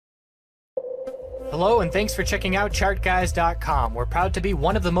Hello and thanks for checking out ChartGuys.com. We're proud to be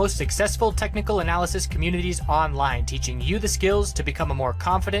one of the most successful technical analysis communities online, teaching you the skills to become a more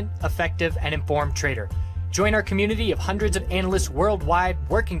confident, effective, and informed trader. Join our community of hundreds of analysts worldwide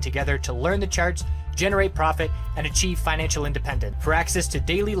working together to learn the charts, generate profit, and achieve financial independence. For access to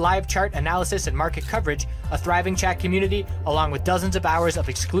daily live chart analysis and market coverage, a thriving chat community, along with dozens of hours of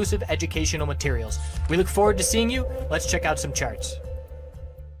exclusive educational materials. We look forward to seeing you. Let's check out some charts.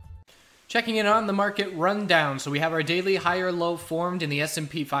 Checking in on the market rundown. So we have our daily higher low formed in the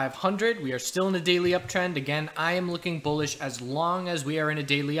S&P 500. We are still in a daily uptrend. Again, I am looking bullish as long as we are in a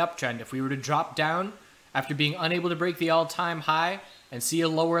daily uptrend. If we were to drop down after being unable to break the all-time high and see a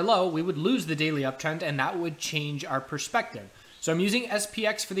lower low, we would lose the daily uptrend and that would change our perspective. So I'm using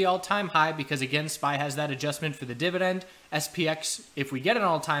SPX for the all-time high because again, SPY has that adjustment for the dividend. SPX, if we get an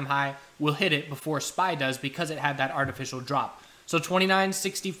all-time high, will hit it before SPY does because it had that artificial drop. So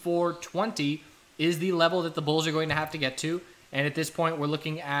 29.6420 is the level that the bulls are going to have to get to. And at this point, we're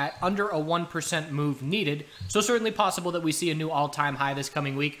looking at under a 1% move needed. So certainly possible that we see a new all-time high this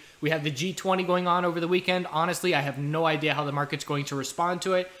coming week. We have the G20 going on over the weekend. Honestly, I have no idea how the market's going to respond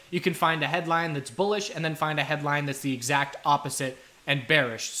to it. You can find a headline that's bullish and then find a headline that's the exact opposite and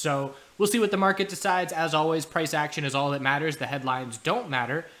bearish. So we'll see what the market decides. As always, price action is all that matters. The headlines don't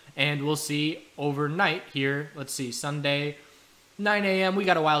matter. And we'll see overnight here. Let's see, Sunday, 9 a.m. We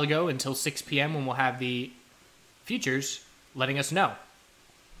got a while to go until 6 p.m. when we'll have the futures letting us know.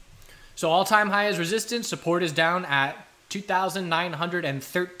 So all-time high is resistance. Support is down at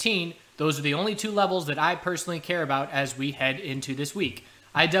 2,913. Those are the only two levels that I personally care about as we head into this week.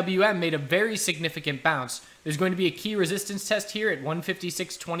 IWM made a very significant bounce. There's going to be a key resistance test here at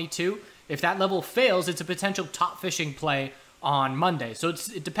 156.22. If that level fails, it's a potential top fishing play on Monday. So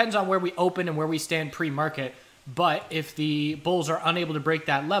it depends on where we open and where we stand pre-market. But if the bulls are unable to break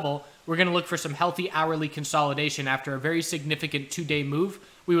that level, we're going to look for some healthy hourly consolidation after a very significant two-day move.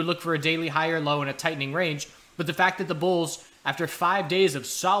 We would look for a daily higher low and a tightening range. But the fact that the bulls, after 5 days of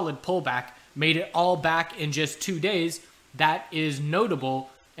solid pullback, made it all back in just 2 days, that is notable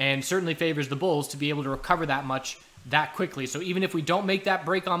and certainly favors the bulls to be able to recover that much that quickly. So even if we don't make that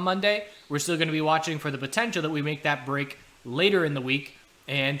break on Monday, we're still going to be watching for the potential that we make that break later in the week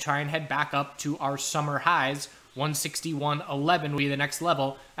and try and head back up to our summer highs. 161.11 will be the next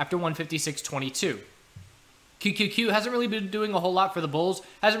level after 156.22. QQQ hasn't really been doing a whole lot for the bulls,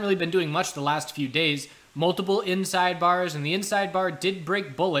 hasn't really been doing much the last few days. Multiple inside bars, and the inside bar did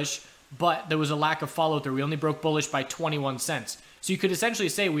break bullish, but there was a lack of follow-through. We only broke bullish by 21 cents. So you could essentially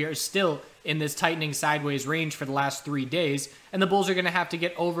say we are still in this tightening sideways range for the last 3 days, and the bulls are going to have to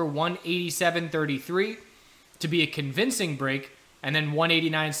get over 187.33 to be a convincing break. And then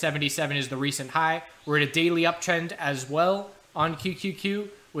 189.77 is the recent high. We're at a daily uptrend as well on QQQ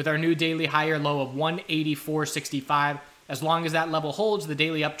with our new daily higher low of 184.65. As long as that level holds, the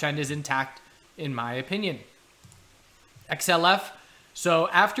daily uptrend is intact, in my opinion. XLF. So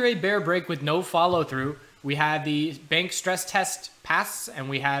after a bear break with no follow through, we had the bank stress test pass, and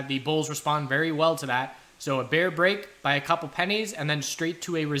we had the bulls respond very well to that. So a bear break by a couple pennies, and then straight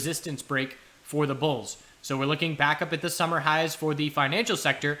to a resistance break for the bulls. So we're looking back up at the summer highs for the financial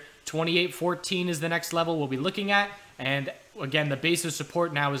sector. 28.14 is the next level we'll be looking at. And again, the base of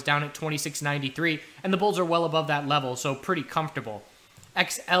support now is down at 26.93. And the bulls are well above that level, so pretty comfortable.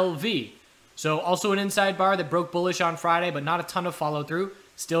 XLV. So also an inside bar that broke bullish on Friday, but not a ton of follow through.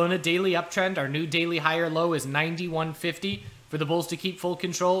 Still in a daily uptrend. Our new daily higher low is 91.50 for the bulls to keep full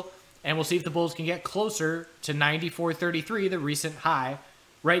control. And we'll see if the bulls can get closer to 94.33, the recent high.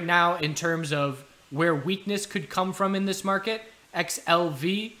 Right now, in terms of where weakness could come from in this market,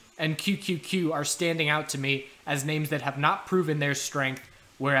 XLV and QQQ are standing out to me as names that have not proven their strength,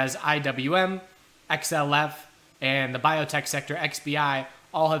 whereas IWM, XLF, and the biotech sector, XBI,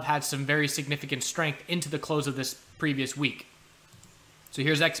 all have had some very significant strength into the close of this previous week. So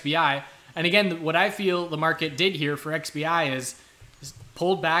here's XBI. And again, what I feel the market did here for XBI is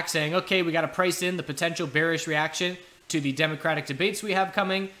pulled back saying, okay, we got to price in the potential bearish reaction to the Democratic debates we have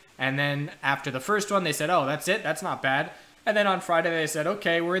coming. And then after the first one, they said, oh, that's it. That's not bad. And then on Friday, they said,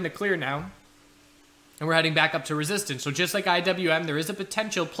 okay, we're in the clear now. And we're heading back up to resistance. So just like IWM, there is a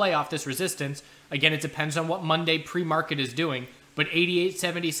potential play off this resistance. Again, it depends on what Monday pre-market is doing. But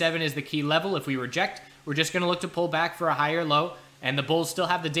 88.77 is the key level. If we reject, we're just going to look to pull back for a higher low. And the bulls still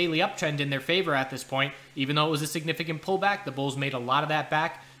have the daily uptrend in their favor at this point. Even though it was a significant pullback, the bulls made a lot of that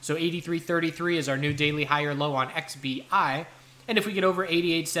back. So 83.33 is our new daily higher low on XBI. And if we get over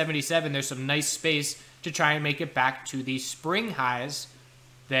 88.77, there's some nice space to try and make it back to the spring highs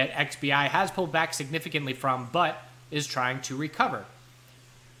that XBI has pulled back significantly from, but is trying to recover.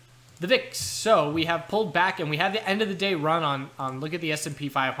 The VIX. So we have pulled back, and we had the end of the day run on look at the S&P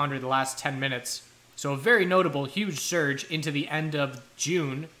 500 the last 10 minutes. So a very notable, huge surge into the end of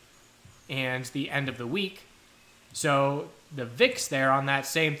June and the end of the week. So the VIX there on that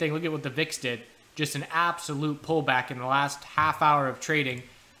same thing, look at what the VIX did. Just an absolute pullback in the last half hour of trading.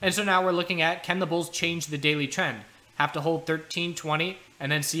 And so now we're looking at, can the bulls change the daily trend? Have to hold 1320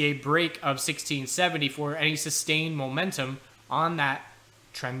 and then see a break of 1670 for any sustained momentum on that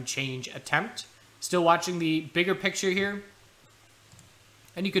trend change attempt. Still watching the bigger picture here.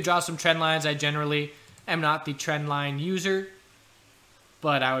 And you could draw some trend lines. I generally am not the trend line user,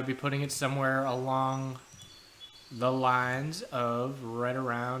 but I would be putting it somewhere along the lines of right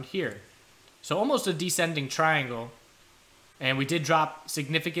around here. So almost a descending triangle. And we did drop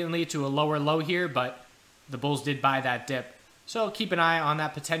significantly to a lower low here, but the bulls did buy that dip. So keep an eye on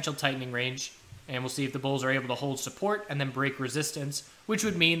that potential tightening range, and we'll see if the bulls are able to hold support and then break resistance, which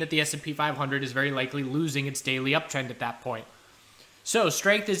would mean that the S&P 500 is very likely losing its daily uptrend at that point. So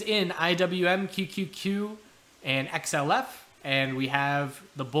strength is in IWM, QQQ, and XLF, and we have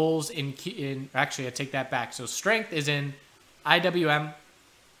the bulls in actually, I take that back. So strength is in IWM,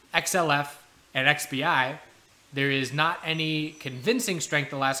 XLF, and XBI. There is not any convincing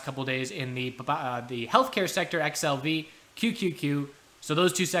strength the last couple days in the healthcare sector, XLV, QQQ. So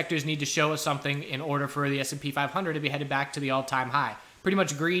those two sectors need to show us something in order for the S&P 500 to be headed back to the all-time high. Pretty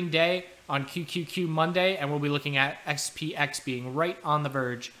much green day on QQQ Monday, and we'll be looking at XPX being right on the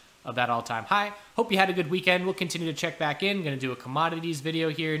verge of that all-time high. Hope you had a good weekend. We'll continue to check back in. Going to do a commodities video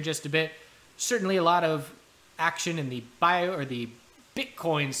here in just a bit. Certainly a lot of action in the the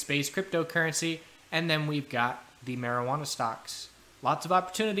Bitcoin space, cryptocurrency, and then we've got the marijuana stocks. Lots of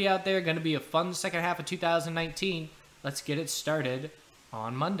opportunity out there. Going to be a fun second half of 2019. Let's get it started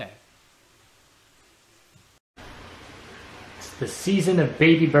on Monday. It's the season of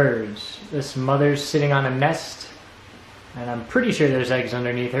baby birds. This mother's sitting on a nest, and I'm pretty sure there's eggs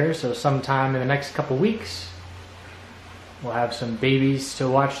underneath her, so sometime in the next couple weeks, we'll have some babies to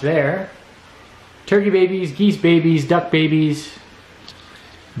watch there. Turkey babies, geese babies, duck babies,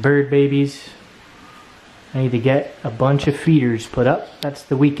 bird babies. I need to get a bunch of feeders put up. That's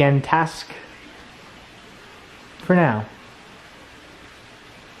the weekend task for now.